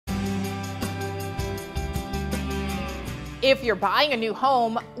If you're buying a new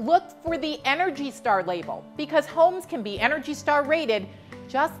home, look for the Energy Star label because homes can be Energy Star rated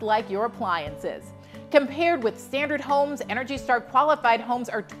just like your appliances. Compared with standard homes, Energy Star qualified homes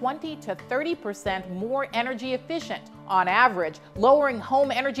are 20 to 30% more energy efficient on average, lowering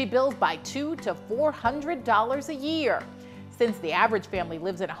home energy bills by $200 to $400 a year. Since the average family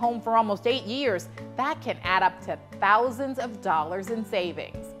lives in a home for almost 8 years, that can add up to thousands of dollars in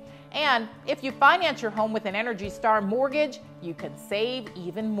savings. And if you finance your home with an Energy Star mortgage, you can save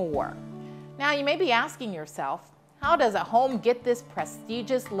even more. Now you may be asking yourself, how does a home get this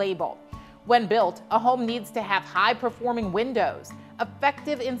prestigious label? When built, a home needs to have high-performing windows,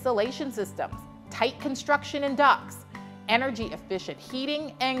 effective insulation systems, tight construction and ducts, energy-efficient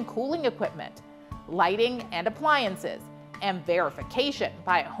heating and cooling equipment, lighting and appliances, and verification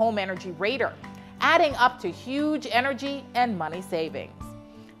by a home energy rater, adding up to huge energy and money savings.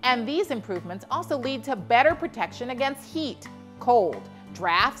 And these improvements also lead to better protection against heat, cold,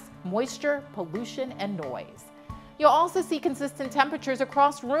 drafts, moisture, pollution, and noise. You'll also see consistent temperatures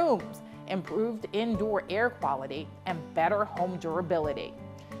across rooms, improved indoor air quality, and better home durability.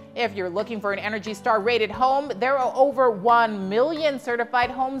 If you're looking for an Energy Star rated home, there are over 1 million certified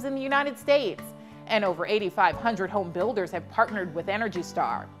homes in the United States, and over 8,500 home builders have partnered with Energy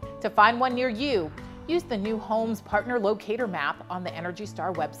Star. To find one near you, use the New Homes Partner Locator map on the Energy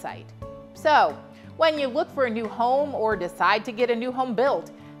Star website. So, when you look for a new home or decide to get a new home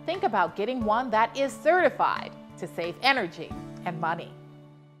built, think about getting one that is certified to save energy and money.